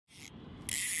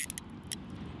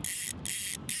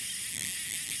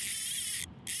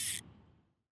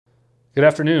Good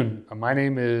afternoon. My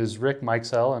name is Rick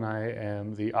Mikesell, and I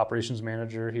am the operations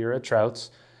manager here at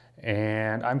Trouts.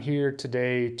 And I'm here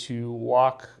today to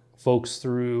walk folks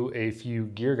through a few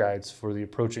gear guides for the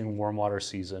approaching warm water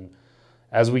season.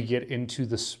 As we get into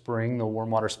the spring, the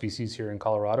warm water species here in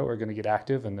Colorado are going to get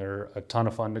active, and they're a ton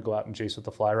of fun to go out and chase with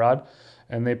the fly rod.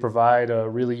 And they provide a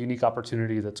really unique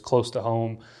opportunity that's close to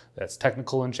home, that's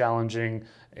technical and challenging,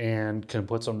 and can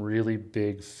put some really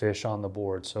big fish on the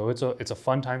board. So it's a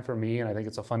fun time for me, and I think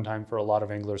it's a fun time for a lot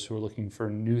of anglers who are looking for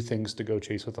new things to go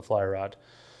chase with the fly rod.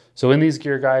 So in these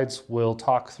gear guides, we'll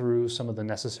talk through some of the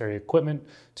necessary equipment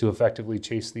to effectively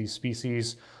chase these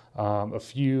species, a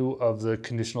few of the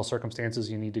conditional circumstances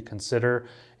you need to consider,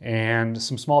 and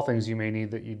some small things you may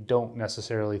need that you don't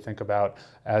necessarily think about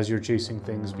as you're chasing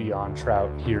things beyond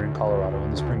trout here in Colorado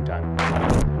in the springtime.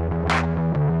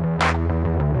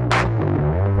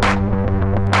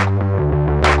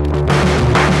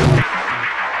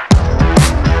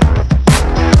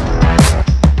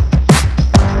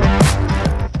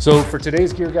 So for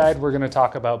today's gear guide, we're going to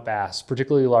talk about bass,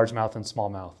 particularly largemouth and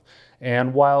smallmouth.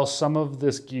 And while some of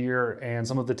this gear and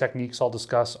some of the techniques I'll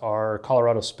discuss are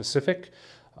Colorado specific,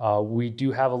 we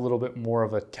do have a little bit more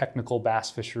of a technical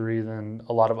bass fishery than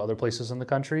a lot of other places in the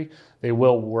country. They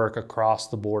will work across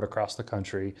the board, across the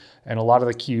country. And a lot of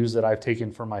the cues that I've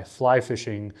taken for my fly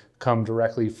fishing come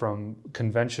directly from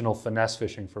conventional finesse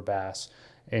fishing for bass.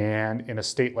 And in a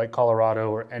state like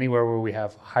Colorado or anywhere where we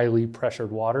have highly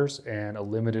pressured waters and a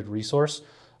limited resource,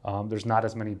 there's not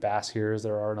as many bass here as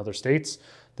there are in other states.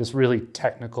 This really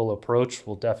technical approach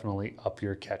will definitely up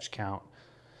your catch count.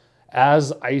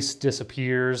 As ice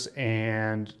disappears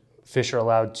and fish are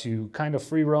allowed to kind of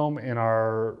free roam in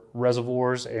our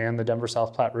reservoirs and the Denver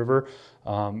South Platte River,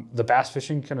 the bass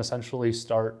fishing can essentially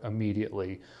start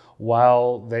immediately.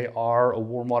 While they are a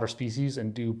warm water species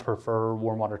and do prefer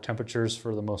warm water temperatures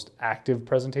for the most active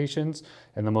presentations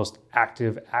and the most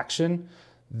active action,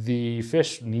 the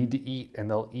fish need to eat, and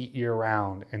they'll eat year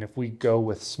round. And if we go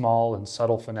with small and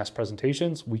subtle finesse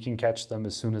presentations, we can catch them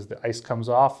as soon as the ice comes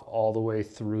off all the way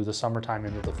through the summertime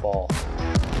into the fall.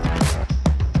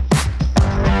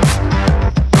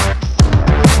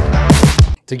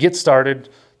 To get started,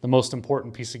 the most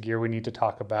important piece of gear we need to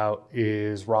talk about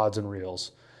is rods and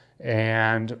reels.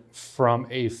 And from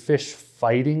a fish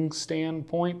fighting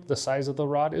standpoint, the size of the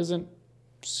rod isn't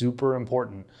super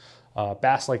important.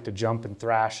 Bass like to jump and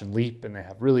thrash and leap, and they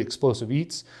have really explosive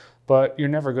eats, but you're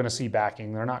never going to see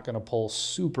backing. They're not going to pull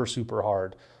super, super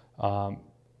hard.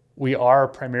 We are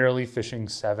primarily fishing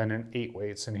 7 and 8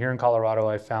 weights, and here in Colorado,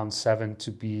 I found 7 to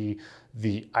be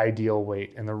the ideal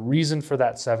weight. And the reason for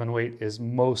that 7 weight is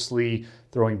mostly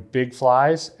throwing big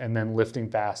flies and then lifting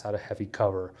bass out of heavy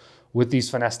cover. With these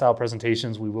finesse style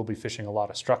presentations, we will be fishing a lot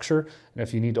of structure. And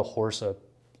if you need to horse a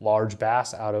large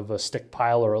bass out of a stick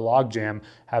pile or a log jam,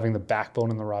 having the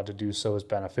backbone in the rod to do so is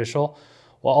beneficial.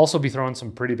 We'll also be throwing some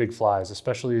pretty big flies,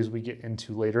 especially as we get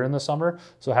into later in the summer.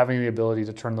 So having the ability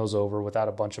to turn those over without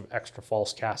a bunch of extra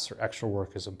false casts or extra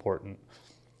work is important.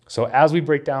 So as we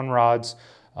break down rods,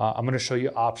 I'm going to show you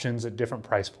options at different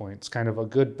price points, kind of a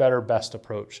good, better, best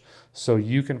approach. So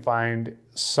you can find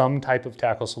some type of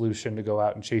tackle solution to go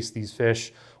out and chase these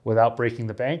fish without breaking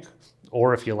the bank.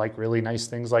 Or if you like really nice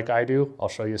things like I do, I'll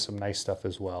show you some nice stuff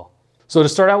as well. So to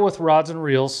start out with rods and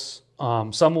reels,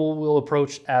 some will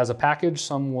approach as a package,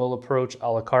 some will approach a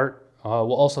la carte.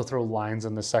 We'll also throw lines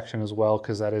in this section as well,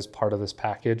 because that is part of this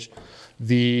package.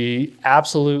 The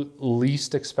absolute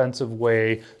least expensive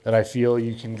way that I feel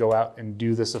you can go out and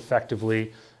do this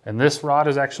effectively, and this rod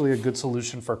is actually a good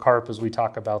solution for carp as we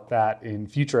talk about that in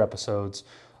future episodes.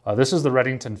 This is the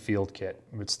Redington Field Kit.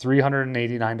 It's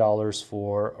 $389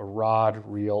 for a rod,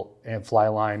 reel, and fly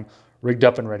line rigged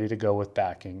up and ready to go with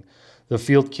backing. The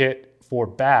Field Kit for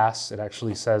bass, it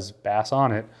actually says bass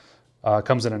on it,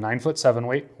 comes in a 9-foot 7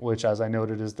 weight, which as I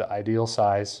noted is the ideal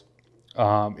size.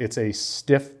 It's a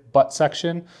stiff butt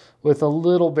section with a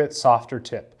little bit softer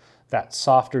tip. That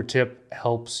softer tip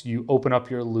helps you open up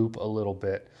your loop a little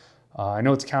bit. I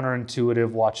know it's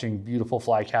counterintuitive watching beautiful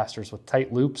fly casters with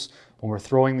tight loops. When we're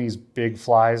throwing these big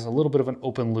flies, a little bit of an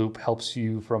open loop helps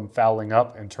you from fouling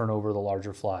up and turn over the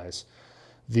larger flies.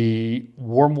 The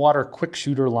warm water quick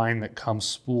shooter line that comes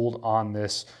spooled on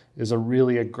this is a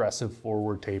really aggressive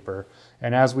forward taper.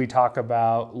 And as we talk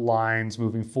about lines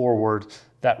moving forward,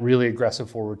 that really aggressive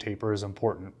forward taper is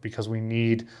important because we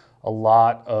need a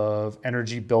lot of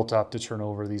energy built up to turn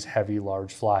over these heavy,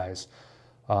 large flies.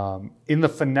 In the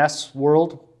finesse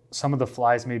world, some of the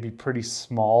flies may be pretty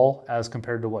small as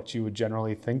compared to what you would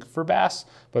generally think for bass,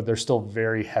 but they're still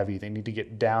very heavy. They need to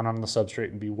get down on the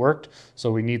substrate and be worked.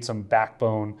 So we need some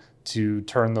backbone to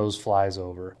turn those flies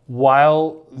over.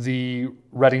 While the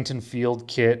Redington Field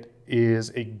kit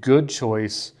is a good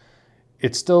choice,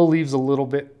 it still leaves a little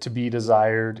bit to be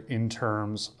desired in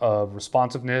terms of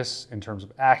responsiveness, in terms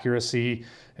of accuracy,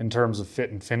 in terms of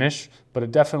fit and finish, but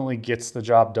it definitely gets the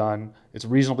job done. It's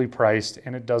reasonably priced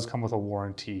and it does come with a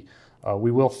warranty.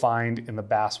 We will find in the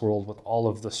bass world, with all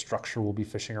of the structure we'll be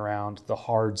fishing around, the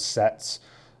hard sets,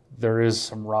 there is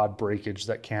some rod breakage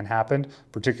that can happen,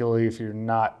 particularly if you're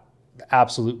not the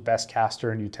absolute best caster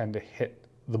and you tend to hit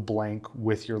the blank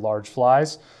with your large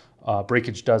flies.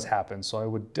 Breakage does happen. So I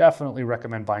would definitely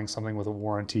recommend buying something with a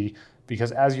warranty,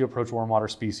 because as you approach warm water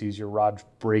species, your rod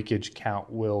breakage count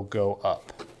will go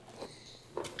up.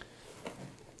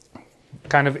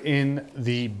 Kind of in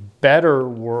the better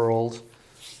world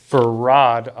for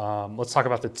rod, let's talk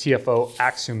about the TFO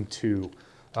Axiom 2.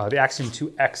 The Axiom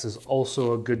 2X is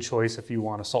also a good choice if you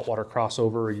want a saltwater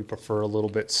crossover or you prefer a little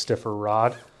bit stiffer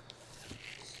rod.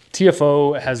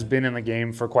 TFO has been in the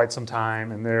game for quite some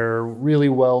time, and they're really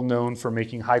well known for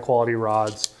making high quality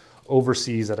rods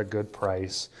overseas at a good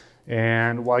price.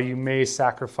 And while you may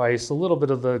sacrifice a little bit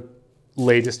of the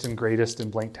latest and greatest in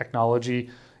blank technology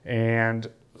and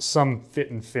some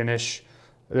fit and finish,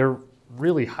 they're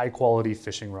really high quality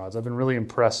fishing rods. I've been really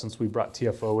impressed since we brought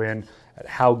TFO in at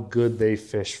how good they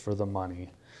fish for the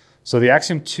money. So the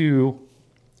Axiom 2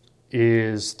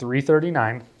 is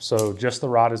 $339. So just the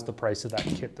rod is the price of that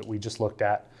kit that we just looked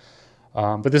at.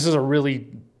 But this is a really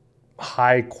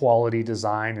high quality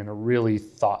design and a really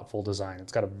thoughtful design.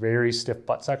 It's got a very stiff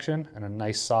butt section and a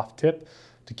nice soft tip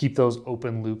to keep those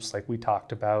open loops like we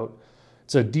talked about.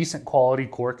 It's a decent quality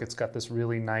cork. It's got this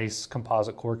really nice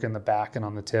composite cork in the back and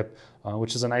on the tip,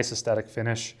 which is a nice aesthetic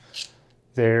finish.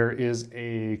 There is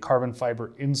a carbon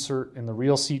fiber insert in the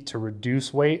reel seat to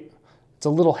reduce weight. It's a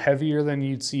little heavier than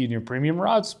you'd see in your premium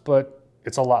rods, but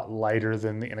it's a lot lighter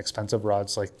than the inexpensive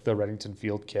rods like the Redington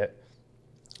Field kit.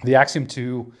 The Axiom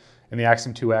 2 and the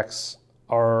Axiom 2X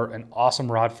are an awesome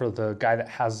rod for the guy that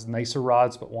has nicer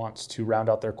rods but wants to round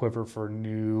out their quiver for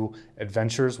new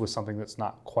adventures with something that's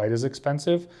not quite as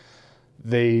expensive.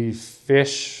 They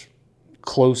fish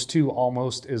close to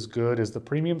almost as good as the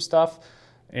premium stuff,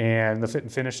 and the fit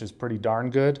and finish is pretty darn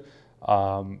good.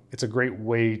 It's a great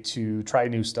way to try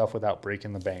new stuff without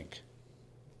breaking the bank.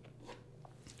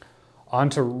 On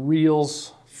to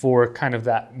reels for kind of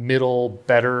that middle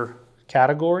better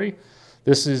category.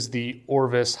 This is the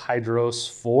Orvis Hydros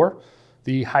 4.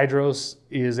 The Hydros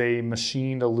is a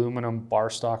machined aluminum bar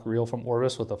stock reel from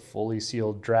Orvis with a fully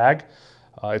sealed drag.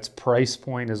 Its price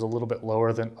point is a little bit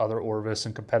lower than other Orvis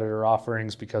and competitor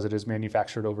offerings because it is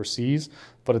manufactured overseas,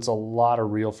 but it's a lot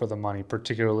of reel for the money,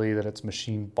 particularly that it's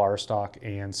machined bar stock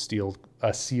and sealed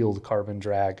carbon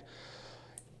drag.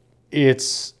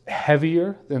 It's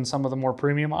heavier than some of the more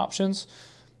premium options.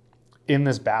 In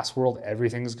this bass world,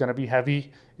 everything's going to be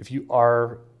heavy. If you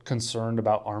are concerned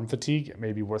about arm fatigue, it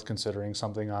may be worth considering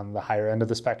something on the higher end of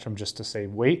the spectrum just to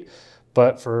save weight.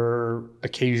 But for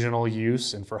occasional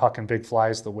use and for hucking big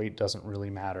flies, the weight doesn't really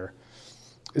matter.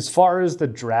 As far as the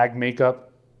drag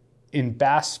makeup, in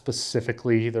bass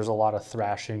specifically, there's a lot of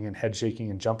thrashing and head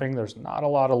shaking and jumping. There's not a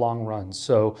lot of long runs.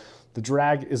 So the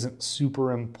drag isn't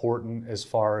super important as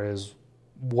far as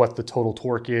what the total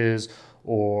torque is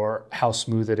or how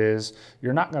smooth it is.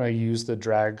 You're not going to use the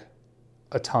drag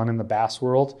a ton in the bass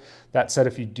world. That said,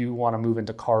 if you do want to move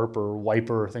into carp or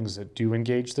wiper or things that do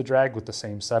engage the drag with the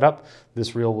same setup,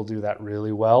 this reel will do that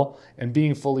really well. And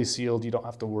being fully sealed, you don't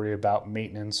have to worry about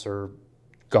maintenance or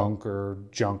gunk or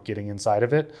junk getting inside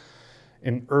of it.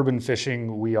 In urban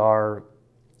fishing, we are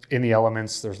in the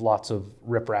elements. There's lots of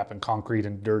riprap and concrete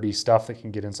and dirty stuff that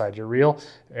can get inside your reel.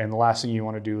 And the last thing you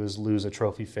want to do is lose a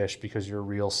trophy fish because your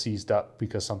reel seized up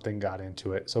because something got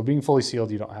into it. So being fully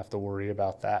sealed, you don't have to worry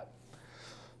about that.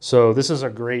 So this is a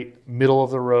great middle of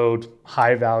the road,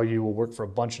 high value, will work for a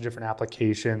bunch of different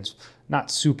applications, not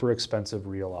super expensive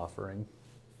reel offering.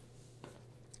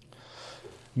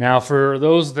 Now for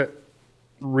those that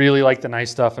really like the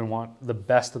nice stuff and want the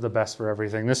best of the best for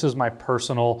everything, this is my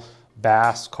personal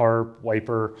bass, carp,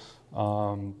 wiper,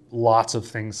 lots of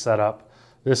things set up.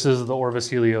 This is the Orvis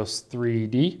Helios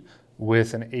 3D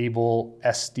with an Able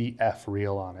SDF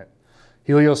reel on it.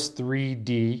 Helios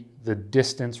 3D, the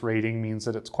distance rating means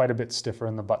that it's quite a bit stiffer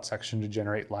in the butt section to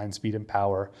generate line speed and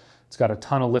power. It's got a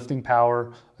ton of lifting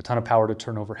power, a ton of power to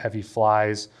turn over heavy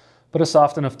flies, but a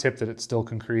soft enough tip that it still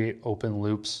can create open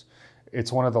loops.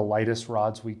 It's one of the lightest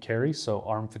rods we carry, so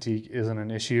arm fatigue isn't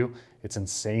an issue. It's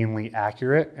insanely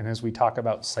accurate. And as we talk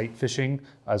about sight fishing,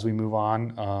 as we move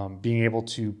on, being able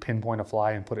to pinpoint a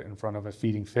fly and put it in front of a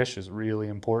feeding fish is really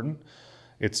important.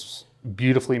 It's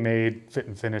beautifully made, fit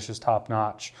and finish is top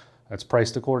notch. It's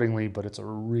priced accordingly, but it's a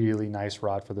really nice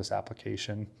rod for this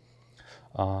application.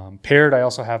 Paired, I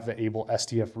also have the Able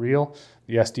SDF reel.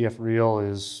 The SDF reel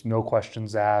is no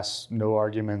questions asked, no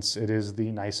arguments. It is the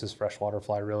nicest freshwater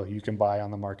fly reel you can buy on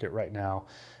the market right now.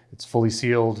 It's fully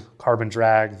sealed, carbon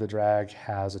drag. The drag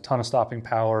has a ton of stopping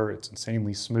power. It's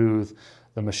insanely smooth.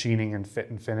 The machining and fit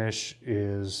and finish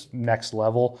is next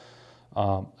level.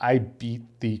 I beat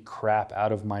the crap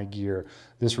out of my gear.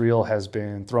 This reel has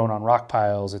been thrown on rock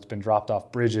piles. It's been dropped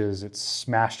off bridges. It's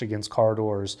smashed against car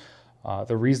doors.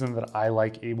 The reason that I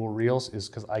like Able reels is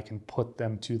because I can put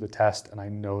them to the test and I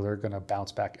know they're going to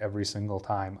bounce back every single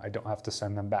time. I don't have to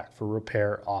send them back for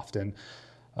repair often,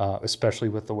 especially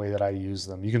with the way that I use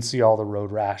them. You can see all the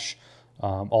road rash,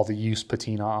 all the use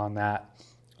patina on that.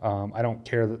 I don't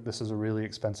care that this is a really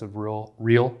expensive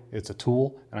reel. It's a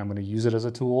tool and I'm going to use it as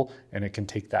a tool and it can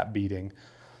take that beating.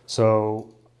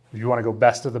 So if you want to go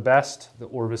best of the best, the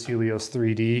Orvis Helios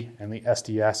 3D and the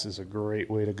SDS is a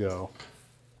great way to go.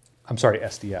 I'm sorry,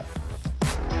 SDF.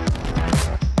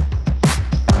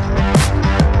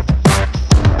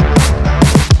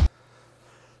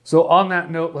 So on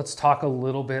that note, let's talk a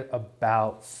little bit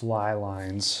about fly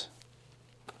lines.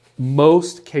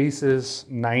 Most cases,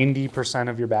 90%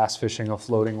 of your bass fishing, a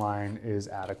floating line is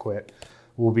adequate.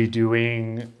 We'll be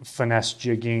doing finesse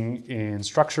jigging in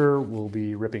structure. We'll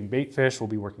be ripping bait fish. We'll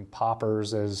be working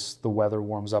poppers as the weather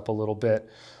warms up a little bit.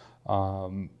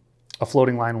 A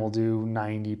floating line will do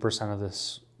 90% of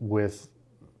this with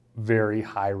very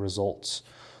high results.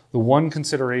 The one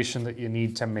consideration that you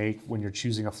need to make when you're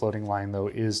choosing a floating line though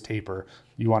is taper.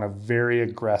 You want a very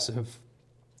aggressive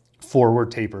forward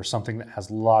taper, something that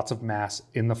has lots of mass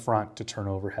in the front to turn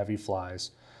over heavy flies.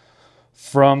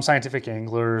 From Scientific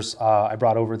Anglers, I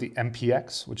brought over the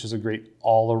MPX, which is a great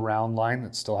all-around line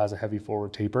that still has a heavy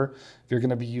forward taper. If you're going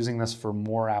to be using this for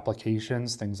more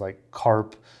applications, things like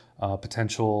carp,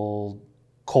 potential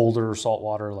colder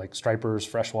saltwater like stripers,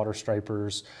 freshwater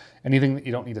stripers, anything that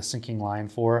you don't need a sinking line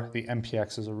for, the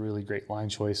MPX is a really great line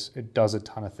choice. It does a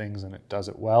ton of things and it does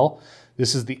it well.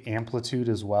 This is the amplitude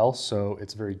as well, so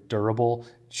it's very durable,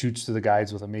 shoots through the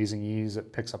guides with amazing ease,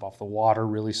 it picks up off the water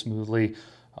really smoothly.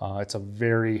 It's a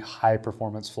very high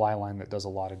performance fly line that does a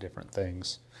lot of different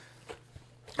things.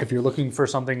 If you're looking for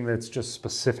something that's just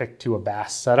specific to a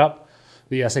bass setup,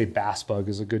 the SA Bass Bug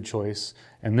is a good choice.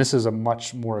 And this is a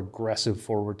much more aggressive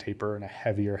forward taper and a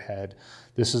heavier head.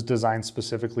 This is designed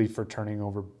specifically for turning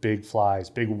over big flies,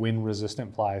 big wind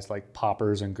resistant flies like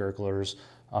poppers and gurglers,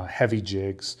 heavy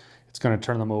jigs. It's going to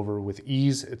turn them over with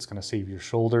ease. It's going to save your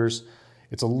shoulders.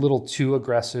 It's a little too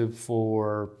aggressive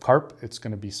for carp. It's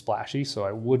going to be splashy, so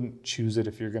I wouldn't choose it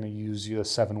if you're going to use a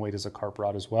 7-weight as a carp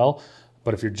rod as well.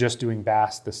 But if you're just doing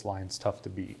bass, this line's tough to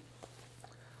beat.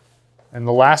 And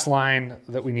the last line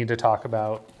that we need to talk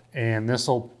about, and this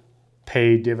will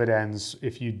pay dividends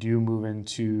if you do move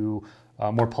into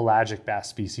more pelagic bass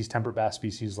species, temperate bass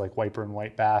species like wiper and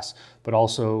white bass, but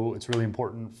also it's really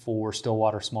important for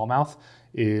stillwater smallmouth,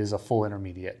 is a full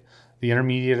intermediate. The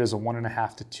intermediate is a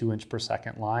 1.5 to 2 inch per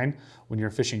second line. When you're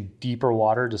fishing deeper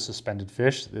water to suspended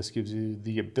fish, this gives you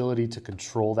the ability to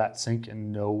control that sink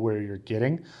and know where you're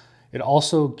getting. It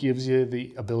also gives you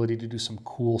the ability to do some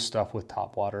cool stuff with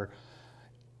topwater.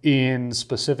 In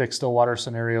specific stillwater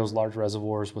scenarios, large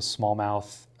reservoirs with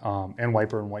smallmouth and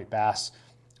wiper and white bass,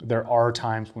 there are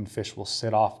times when fish will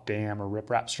sit off dam or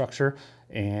riprap structure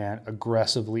and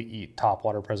aggressively eat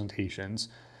topwater presentations.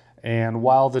 And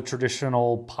while the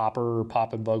traditional popper,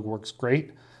 pop and bug works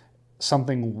great,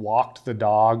 something walked the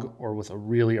dog or with a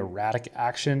really erratic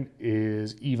action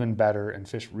is even better, and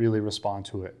fish really respond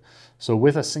to it. So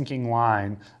with a sinking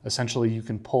line, essentially you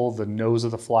can pull the nose of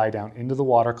the fly down into the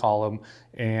water column,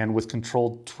 and with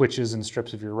controlled twitches and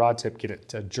strips of your rod tip, get it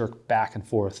to jerk back and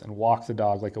forth and walk the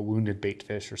dog like a wounded bait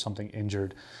fish or something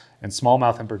injured. And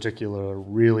smallmouth in particular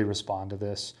really respond to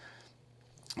this.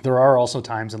 There are also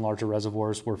times in larger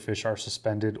reservoirs where fish are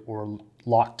suspended or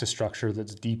locked to structure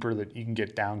that's deeper that you can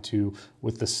get down to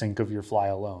with the sink of your fly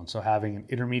alone. So having an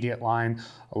intermediate line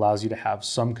allows you to have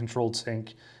some controlled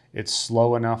sink. It's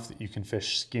slow enough that you can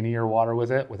fish skinnier water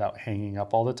with it without hanging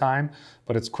up all the time,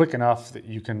 but it's quick enough that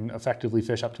you can effectively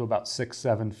fish up to about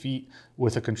 6-7 feet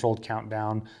with a controlled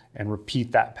countdown and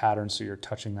repeat that pattern so you're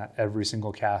touching that every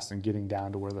single cast and getting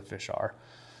down to where the fish are.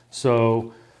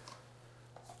 So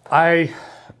I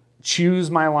choose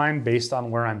my line based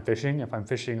on where I'm fishing. If I'm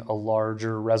fishing a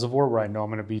larger reservoir where I know I'm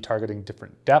going to be targeting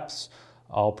different depths,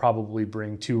 I'll probably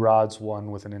bring 2 rods, one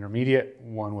with an intermediate,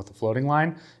 one with a floating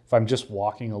line. If I'm just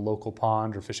walking a local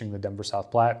pond or fishing the Denver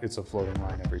South Platte, it's a floating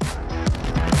line every time.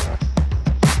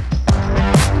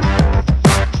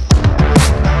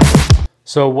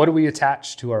 So what do we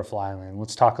attach to our fly line?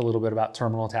 Let's talk a little bit about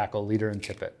terminal tackle, leader, and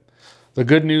tippet. The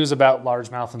good news about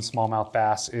largemouth and smallmouth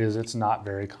bass is it's not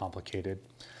very complicated.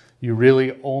 You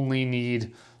really only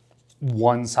need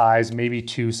one size, maybe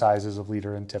 2 sizes of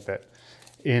leader and tippet.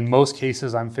 In most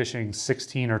cases, I'm fishing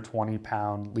 16 or 20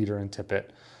 pound leader and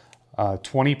tippet.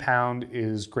 20 pound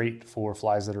is great for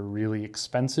flies that are really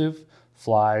expensive,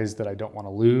 flies that I don't want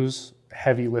to lose,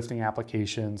 heavy lifting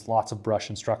applications, lots of brush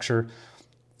and structure.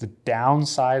 The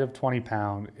downside of 20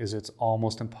 pound is it's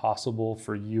almost impossible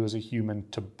for you as a human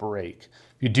to break.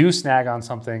 If you do snag on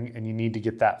something and you need to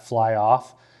get that fly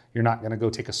off, you're not going to go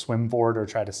take a swim for it or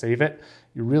try to save it.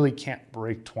 You really can't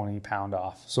break 20 pound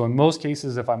off. So in most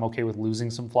cases, if I'm okay with losing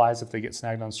some flies, if they get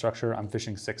snagged on structure, I'm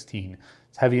fishing 16.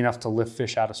 It's heavy enough to lift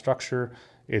fish out of structure.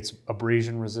 It's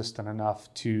abrasion resistant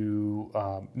enough to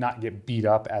not get beat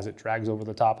up as it drags over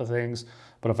the top of things.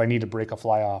 But if I need to break a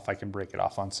fly off, I can break it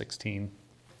off on 16.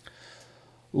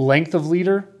 Length of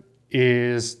leader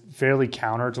is fairly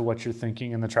counter to what you're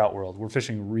thinking in the trout world. We're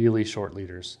fishing really short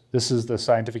leaders. This is the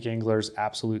Scientific Angler's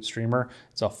Absolute Streamer.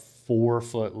 It's a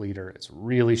 4-foot leader. It's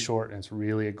really short and it's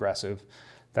really aggressive.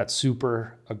 That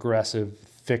super aggressive,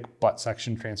 thick butt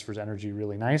section transfers energy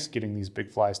really nice, getting these big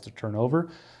flies to turn over.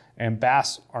 And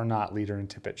bass are not leader and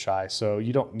tippet shy, so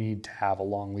you don't need to have a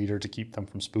long leader to keep them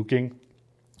from spooking.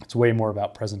 It's way more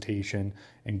about presentation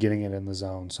and getting it in the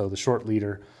zone. So the short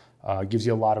leader gives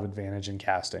you a lot of advantage in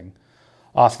casting.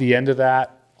 Off the end of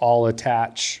that, I'll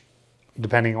attach,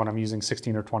 depending on what I'm using,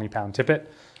 16 or 20 pound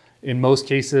tippet. In most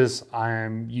cases,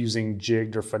 I'm using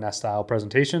jigged or finesse style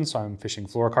presentation, so I'm fishing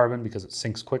fluorocarbon because it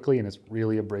sinks quickly and it's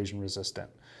really abrasion resistant.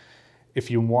 If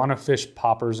you want to fish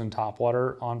poppers and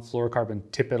topwater on fluorocarbon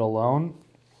tippet alone,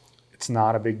 it's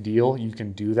not a big deal. You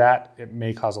can do that. It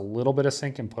may cause a little bit of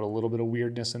sink and put a little bit of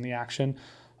weirdness in the action.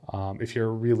 If you're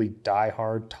a really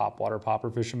die-hard topwater popper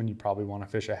fisherman, you probably want to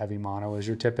fish a heavy mono as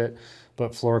your tippet,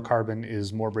 but fluorocarbon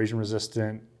is more abrasion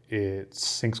resistant, it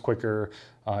sinks quicker,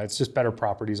 it's just better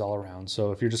properties all around.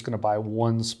 So if you're just going to buy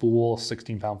one spool,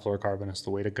 16 pound fluorocarbon is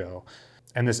the way to go.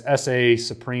 And this SA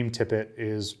Supreme tippet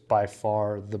is by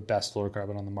far the best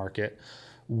fluorocarbon on the market.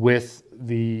 With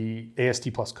the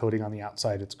AST Plus coating on the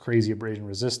outside, it's crazy abrasion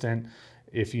resistant.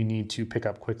 If you need to pick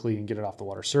up quickly and get it off the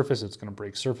water surface, it's going to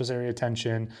break surface area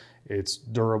tension. It's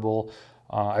durable.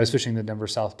 I was fishing the Denver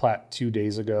South Platte 2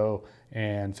 days ago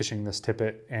and fishing this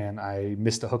tippet, and I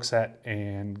missed a hook set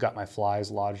and got my flies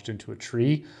lodged into a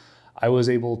tree. I was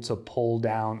able to pull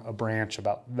down a branch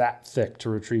about that thick to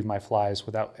retrieve my flies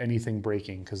without anything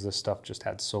breaking because this stuff just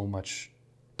had so much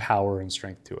power and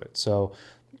strength to it. So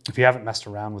if you haven't messed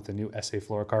around with the new SA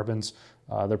fluorocarbons,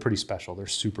 they're pretty special. They're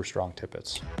super strong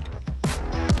tippets.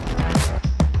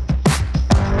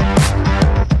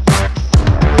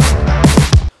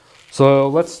 So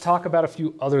let's talk about a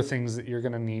few other things that you're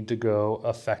going to need to go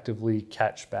effectively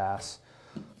catch bass.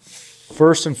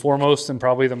 First and foremost, and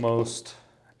probably the most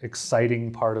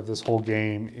exciting part of this whole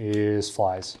game, is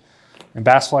flies. And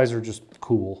bass flies are just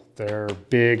cool. They're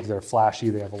big, they're flashy,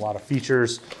 they have a lot of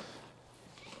features.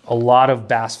 A lot of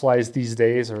bass flies these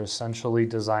days are essentially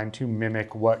designed to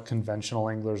mimic what conventional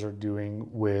anglers are doing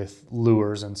with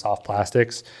lures and soft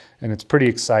plastics. And it's pretty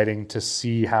exciting to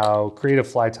see how creative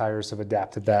fly tyers have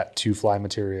adapted that to fly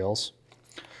materials.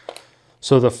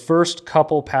 So the first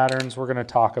couple patterns we're going to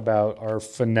talk about are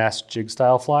finesse jig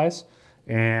style flies.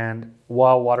 And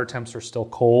while water temps are still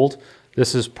cold,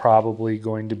 this is probably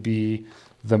going to be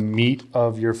the meat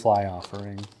of your fly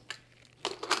offering.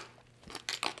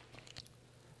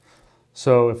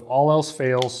 So if all else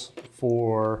fails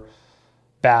for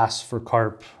bass, for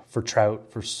carp, for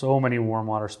trout, for so many warm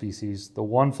water species, the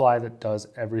one fly that does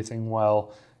everything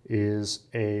well is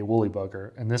a woolly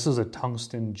bugger. And this is a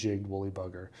tungsten jigged woolly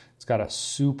bugger. It's got a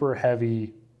super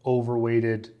heavy,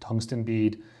 overweighted tungsten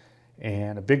bead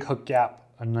and a big hook gap,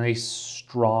 a nice,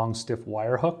 strong, stiff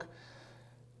wire hook.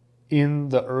 In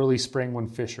the early spring when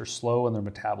fish are slow and their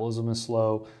metabolism is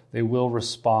slow, they will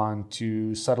respond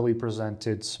to subtly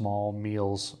presented small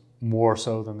meals more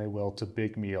so than they will to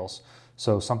big meals.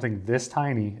 So something this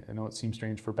tiny, I know it seems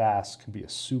strange for bass, can be a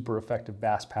super effective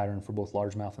bass pattern for both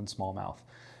largemouth and smallmouth.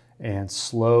 And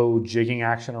slow jigging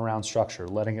action around structure,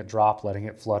 letting it drop, letting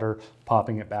it flutter,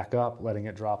 popping it back up, letting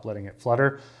it drop, letting it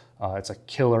flutter. It's a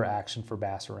killer action for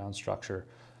bass around structure.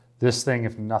 This thing,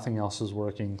 if nothing else is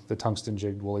working, the tungsten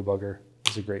jigged woolly bugger,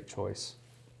 is a great choice.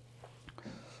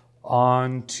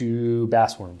 On to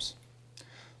bass worms.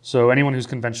 So anyone who's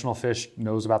conventional fished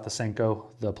knows about the Senko,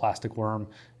 the plastic worm.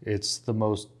 It's the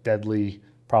most deadly,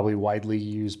 probably widely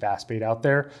used bass bait out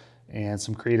there. And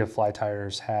some creative fly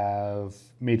tyers have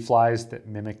made flies that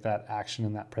mimic that action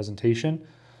and that presentation.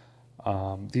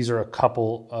 These are a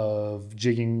couple of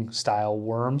jigging style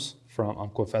worms from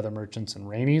Umpqua Feather Merchants and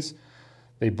Rainey's.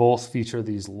 They both feature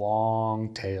these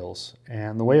long tails.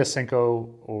 And the way a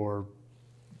Senko or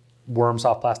worm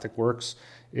soft plastic works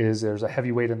is there's a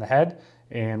heavy weight in the head,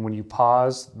 and when you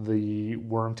pause, the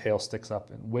worm tail sticks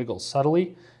up and wiggles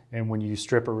subtly, and when you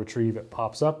strip or retrieve, it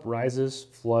pops up, rises,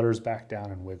 flutters back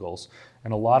down, and wiggles.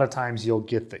 And a lot of times you'll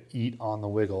get the eat on the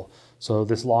wiggle. So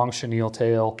this long chenille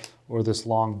tail or this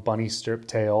long bunny strip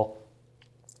tail,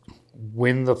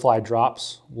 when the fly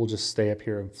drops, will just stay up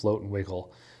here and float and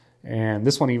wiggle. And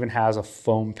this one even has a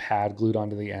foam pad glued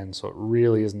onto the end, so it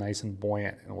really is nice and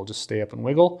buoyant and will just stay up and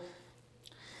wiggle.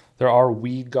 There are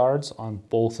weed guards on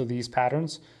both of these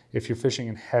patterns. If you're fishing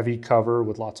in heavy cover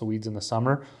with lots of weeds in the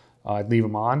summer, I'd leave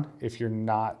them on. If you're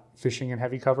not fishing in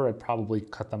heavy cover, I'd probably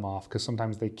cut them off because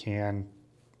sometimes they can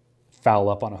foul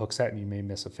up on a hook set and you may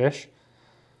miss a fish.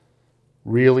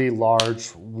 Really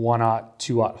large 1/0,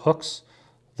 2/0 hooks.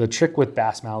 The trick with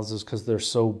bass mouths is because they're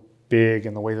so big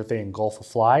and the way that they engulf a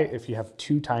fly, if you have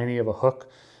too tiny of a hook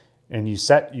and you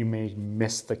set, you may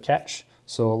miss the catch.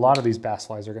 So a lot of these bass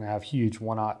flies are going to have huge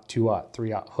 1/0, 2/0,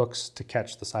 3/0 hooks to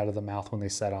catch the side of the mouth when they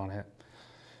set on it.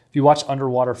 If you watch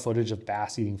underwater footage of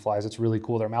bass eating flies, it's really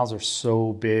cool. Their mouths are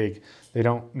so big, they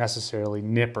don't necessarily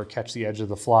nip or catch the edge of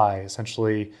the fly.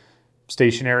 Essentially,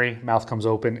 stationary, mouth comes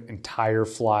open, entire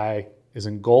fly is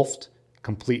engulfed,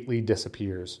 completely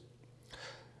disappears.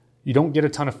 You don't get a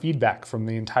ton of feedback from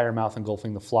the entire mouth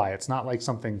engulfing the fly. It's not like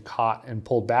something caught and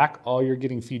pulled back. All you're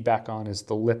getting feedback on is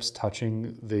the lips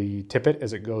touching the tippet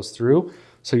as it goes through.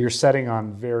 So you're setting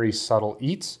on very subtle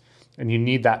eats, and you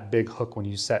need that big hook when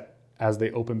you set as they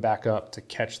open back up to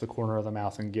catch the corner of the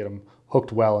mouth and get them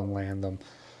hooked well and land them.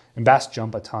 And bass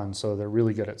jump a ton, so they're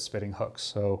really good at spitting hooks.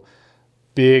 So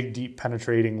big, deep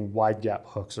penetrating, wide gap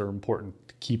hooks are important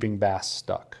to keeping bass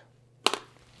stuck.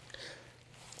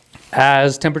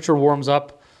 As temperature warms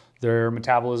up, their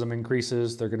metabolism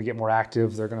increases, they're gonna get more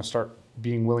active, they're gonna start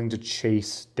being willing to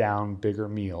chase down bigger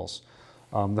meals.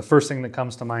 The first thing that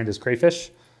comes to mind is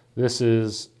crayfish. This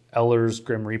is Eller's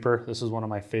Grim Reaper. This is one of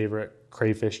my favorite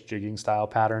crayfish jigging style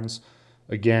patterns.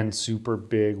 Again, super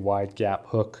big, wide gap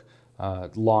hook,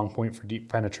 long point for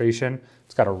deep penetration.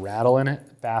 It's got a rattle in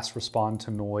it. Bass respond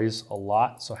to noise a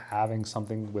lot, so having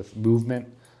something with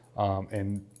movement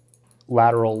and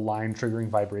lateral line triggering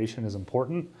vibration is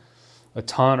important. A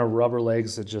ton of rubber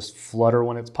legs that just flutter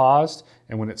when it's paused,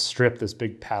 and when it's stripped, this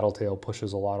big paddle tail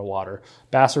pushes a lot of water.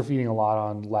 Bass are feeding a lot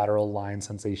on lateral line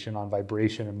sensation, on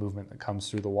vibration and movement that comes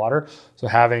through the water. So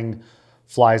having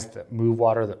flies that move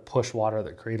water, that push water,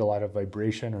 that create a lot of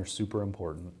vibration are super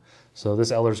important. So this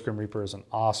Eller's Grim Reaper is an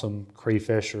awesome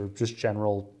crayfish or just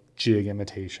general jig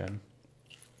imitation.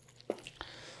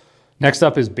 Next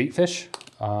up is baitfish.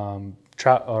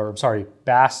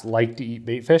 Bass like to eat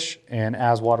baitfish, and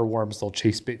as water warms, they'll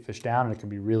chase baitfish down, and it can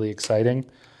be really exciting.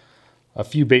 A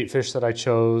few baitfish that I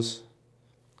chose,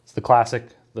 it's the classic,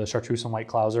 the chartreuse and white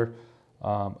clouser.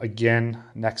 Again,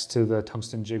 next to the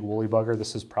tungsten jig woolly bugger,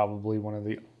 this is probably one of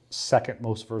the second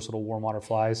most versatile warm water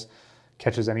flies.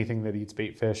 Catches anything that eats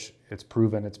baitfish. It's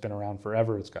proven, it's been around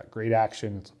forever. It's got great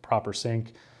action, it's a proper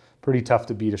sink. Pretty tough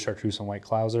to beat a chartreuse and white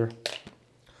clouser.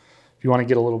 If you want to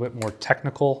get a little bit more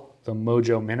technical, the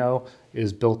Mojo Minnow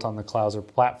is built on the clouser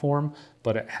platform,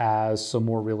 but it has some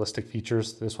more realistic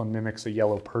features. This one mimics a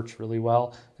yellow perch really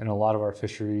well, and a lot of our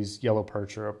fisheries, yellow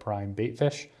perch are a prime bait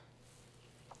fish.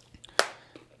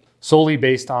 Solely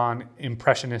based on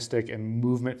impressionistic and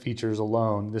movement features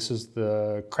alone, this is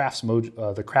the Craft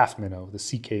Minnow, the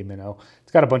CK Minnow.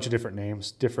 It's got a bunch of different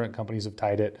names. Different companies have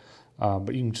tied it,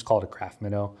 but you can just call it a Craft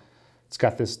Minnow. It's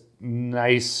got this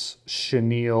nice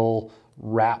chenille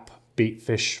wrap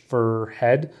baitfish fur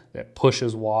head that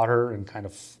pushes water and kind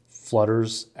of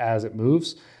flutters as it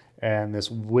moves, and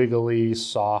this wiggly,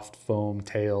 soft foam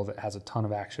tail that has a ton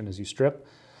of action as you strip.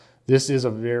 This is a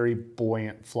very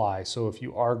buoyant fly, so if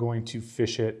you are going to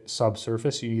fish it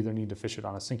subsurface, you either need to fish it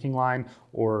on a sinking line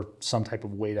or some type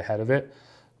of weight ahead of it.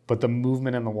 But the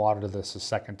movement in the water to this is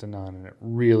second to none, and it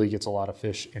really gets a lot of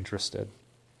fish interested.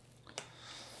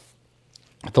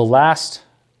 The last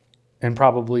and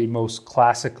probably most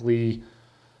classically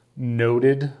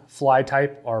noted fly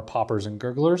type are poppers and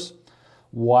gurglers.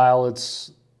 While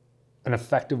it's an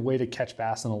effective way to catch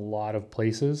bass in a lot of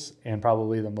places and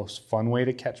probably the most fun way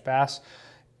to catch bass,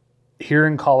 Here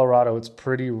in Colorado, it's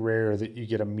pretty rare that you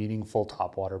get a meaningful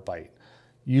topwater bite.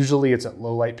 Usually it's at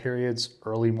low light periods,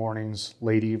 early mornings,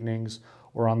 late evenings,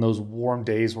 or on those warm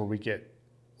days where we get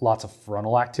lots of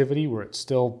frontal activity where it's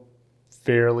still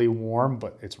fairly warm,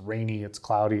 but it's rainy, it's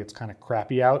cloudy, it's kind of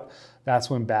crappy out. That's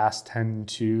when bass tend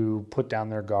to put down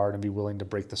their guard and be willing to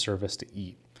break the surface to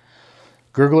eat.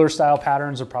 Gurgler style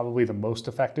patterns are probably the most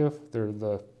effective. They're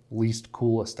the least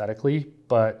cool aesthetically,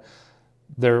 but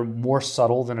they're more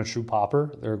subtle than a true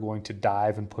popper. They're going to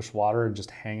dive and push water and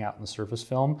just hang out in the surface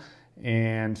film.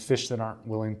 And fish that aren't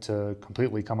willing to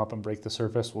completely come up and break the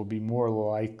surface will be more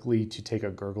likely to take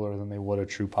a gurgler than they would a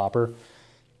true popper.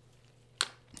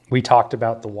 We talked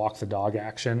about the walk the dog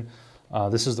action.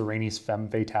 This is the Rainey's Femme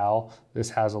Fatale. This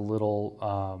has a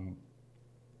little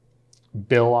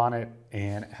bill on it,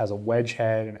 and it has a wedge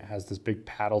head, and it has this big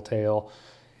paddle tail.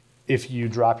 If you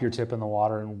drop your tip in the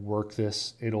water and work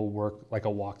this, it'll work like a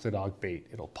walk the dog bait.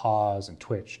 It'll pause and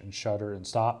twitch and shudder and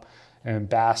stop. And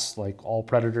bass, like all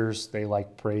predators, they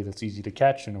like prey that's easy to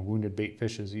catch, and a wounded bait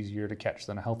fish is easier to catch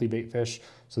than a healthy bait fish.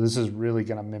 So this is really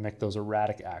going to mimic those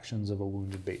erratic actions of a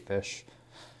wounded bait fish.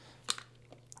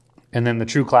 And then the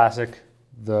true classic,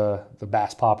 the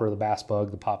bass popper, the bass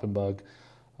bug, the poppin' bug.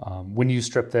 When you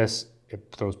strip this, it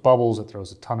throws bubbles, it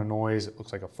throws a ton of noise. It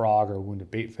looks like a frog or a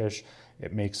wounded bait fish.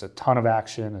 It makes a ton of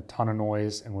action, a ton of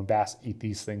noise. And when bass eat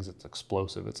these things, it's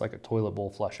explosive. It's like a toilet bowl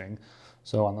flushing.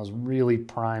 So on those really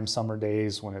prime summer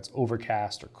days when it's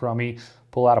overcast or crummy,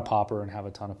 pull out a popper and have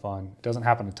a ton of fun. It doesn't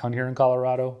happen a ton here in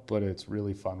Colorado, but it's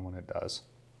really fun when it does.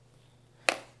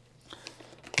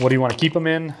 What do you want to keep them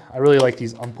in? I really like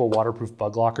these Umpqua waterproof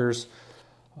bug lockers.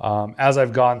 As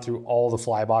I've gone through all the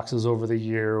fly boxes over the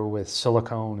year with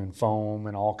silicone and foam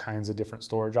and all kinds of different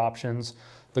storage options,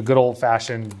 the good old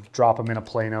fashioned drop them in a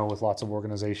Plano with lots of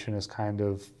organization has kind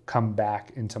of come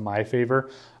back into my favor.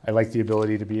 I like the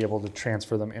ability to be able to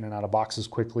transfer them in and out of boxes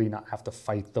quickly, not have to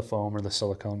fight the foam or the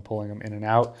silicone pulling them in and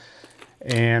out.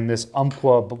 And this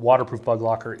Umpqua waterproof bug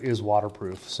locker is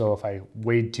waterproof. So if I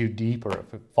wade too deep or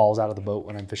if it falls out of the boat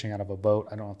when I'm fishing out of a boat,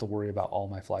 I don't have to worry about all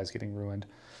my flies getting ruined.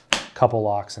 Couple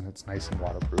locks and it's nice and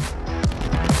waterproof.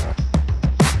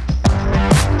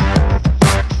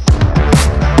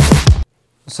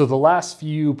 So the last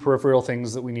few peripheral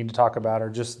things that we need to talk about are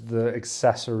just the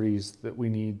accessories that we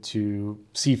need to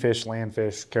sea fish, land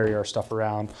fish, carry our stuff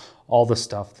around, all the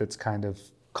stuff that's kind of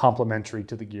complementary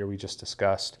to the gear we just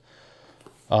discussed.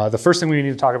 The first thing we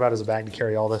need to talk about is a bag to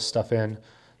carry all this stuff in.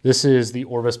 This is the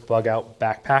Orvis Bug Out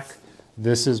Backpack.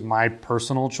 This is my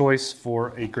personal choice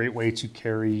for a great way to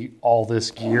carry all this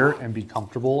gear and be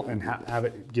comfortable and have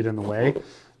it get in the way.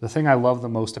 The thing I love the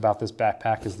most about this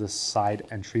backpack is this side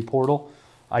entry portal.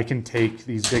 I can take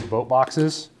these big boat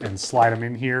boxes and slide them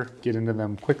in here, get into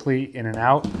them quickly, in and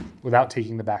out, without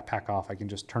taking the backpack off. I can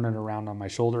just turn it around on my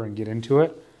shoulder and get into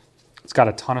it. It's got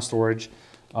a ton of storage.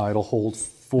 It'll hold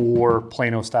 4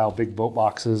 Plano style big boat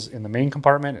boxes in the main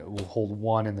compartment. It will hold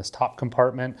 1 in this top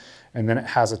compartment. And then it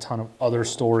has a ton of other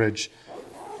storage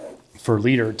for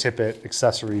leader, tippet,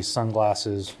 accessories,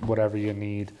 sunglasses, whatever you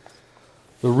need.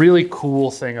 The really cool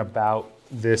thing about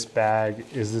this bag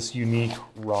is this unique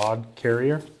rod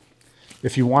carrier.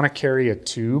 If you want to carry a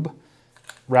tube,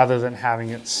 rather than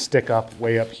having it stick up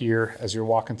way up here as you're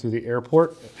walking through the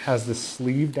airport, it has this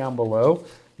sleeve down below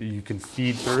that you can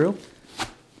feed through.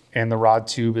 And the rod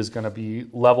tube is going to be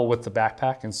level with the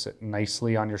backpack and sit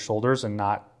nicely on your shoulders and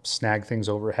not snag things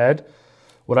overhead.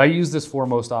 What I use this for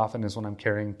most often is when I'm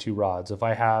carrying 2 rods. If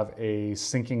I have a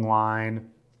sinking line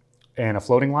and a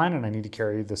floating line and I need to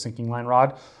carry the sinking line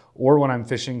rod, or when I'm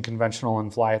fishing conventional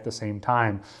and fly at the same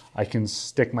time, I can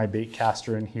stick my bait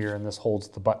caster in here and this holds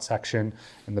the butt section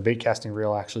and the bait casting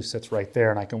reel actually sits right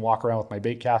there and I can walk around with my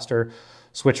bait caster,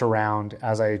 switch around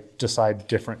as I decide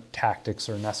different tactics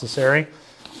are necessary.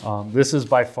 This is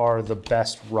by far the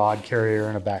best rod carrier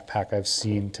in a backpack I've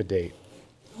seen to date.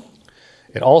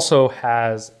 It also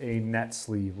has a net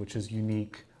sleeve, which is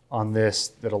unique on this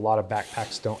that a lot of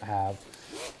backpacks don't have.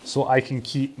 So I can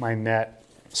keep my net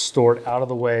stored out of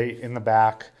the way in the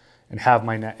back and have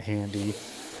my net handy.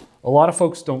 A lot of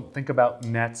folks don't think about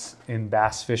nets in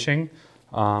bass fishing,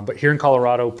 but here in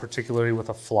Colorado, particularly with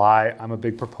a fly, I'm a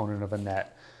big proponent of a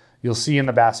net. You'll see in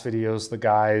the bass videos, the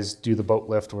guys do the boat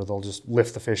lift where they'll just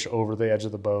lift the fish over the edge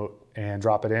of the boat and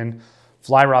drop it in.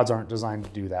 Fly rods aren't designed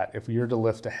to do that. If you're to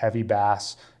lift a heavy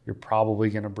bass, you're probably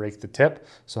going to break the tip.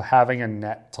 So having a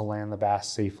net to land the bass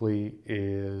safely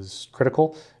is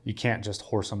critical. You can't just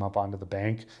horse them up onto the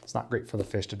bank. It's not great for the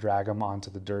fish to drag them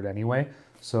onto the dirt anyway.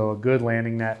 So a good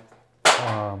landing net,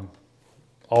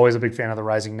 always a big fan of the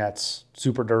rising nets,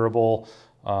 super durable,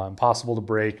 impossible to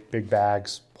break, big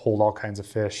bags, hold all kinds of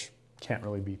fish, Can't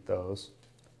really beat those.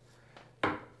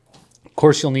 Of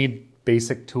course, you'll need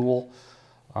basic tool.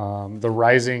 The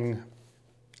rising,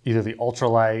 either the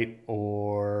ultralight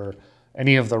or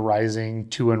any of the rising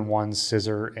 2-in-1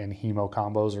 scissor and hemo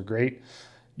combos are great.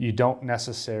 You don't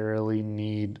necessarily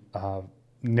need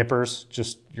nippers,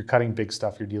 just you're cutting big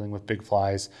stuff, you're dealing with big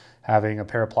flies. Having a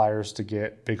pair of pliers to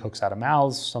get big hooks out of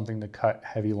mouths, something to cut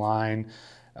heavy line,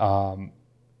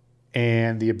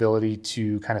 and the ability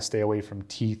to kind of stay away from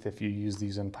teeth if you use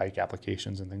these in pike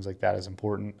applications and things like that is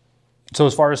important. So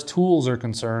as far as tools are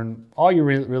concerned, all you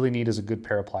really need is a good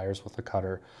pair of pliers with a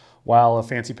cutter. While a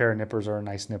fancy pair of nippers or a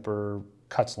nice nipper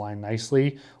cuts line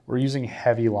nicely, we're using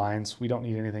heavy lines. We don't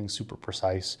need anything super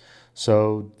precise.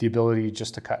 So the ability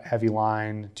just to cut heavy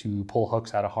line, to pull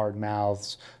hooks out of hard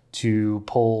mouths, to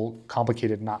pull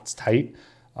complicated knots tight.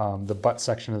 The butt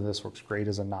section of this works great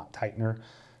as a knot tightener.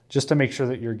 Just to make sure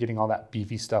that you're getting all that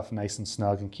beefy stuff nice and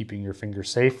snug and keeping your fingers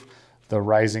safe, the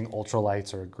rising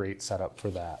ultralights are a great setup for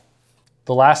that.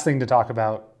 The last thing to talk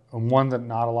about, and one that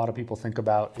not a lot of people think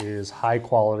about, is high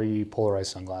quality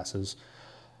polarized sunglasses.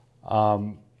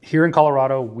 Here in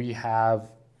Colorado, we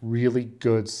have really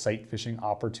good sight fishing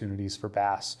opportunities for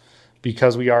bass.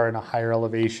 Because we are in a higher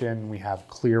elevation, we have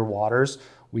clear waters,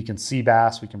 we can see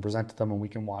bass, we can present to them, and we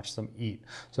can watch them eat.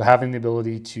 So having the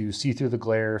ability to see through the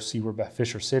glare, see where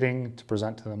fish are sitting, to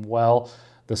present to them well,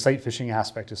 the sight fishing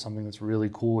aspect is something that's really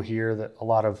cool here that a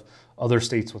lot of other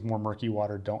states with more murky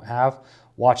water don't have.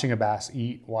 Watching a bass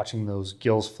eat, watching those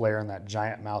gills flare and that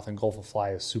giant mouth engulf a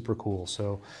fly is super cool.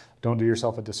 So don't do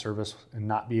yourself a disservice and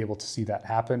not be able to see that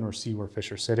happen or see where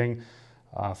fish are sitting.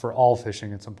 For all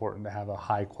fishing, it's important to have a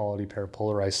high quality pair of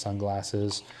polarized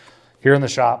sunglasses. Here in the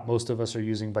shop, most of us are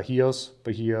using Bajillos.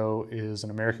 Bajillo is an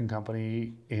American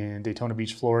company in Daytona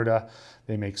Beach, Florida.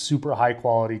 They make super high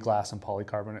quality glass and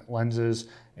polycarbonate lenses,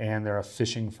 and they're a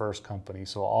fishing first company.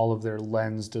 So all of their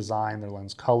lens design, their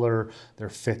lens color, their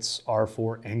fits are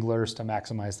for anglers to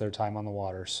maximize their time on the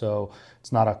water. So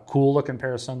it's not a cool looking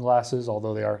pair of sunglasses,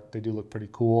 although they do look pretty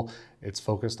cool. It's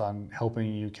focused on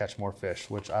helping you catch more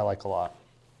fish, which I like a lot.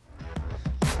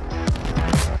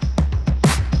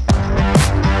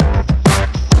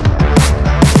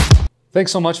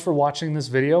 Thanks so much for watching this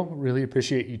video. Really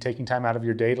appreciate you taking time out of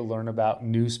your day to learn about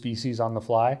new species on the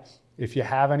fly. If you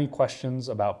have any questions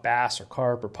about bass or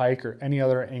carp or pike or any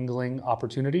other angling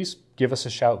opportunities, give us a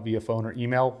shout via phone or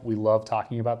email. We love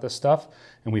talking about this stuff,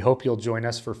 and we hope you'll join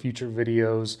us for future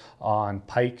videos on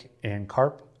pike and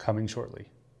carp coming shortly.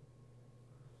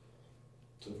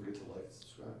 Don't forget to like and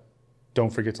subscribe. Don't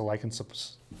forget to like and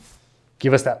subscribe.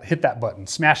 Give us that, hit that button,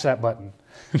 smash that button.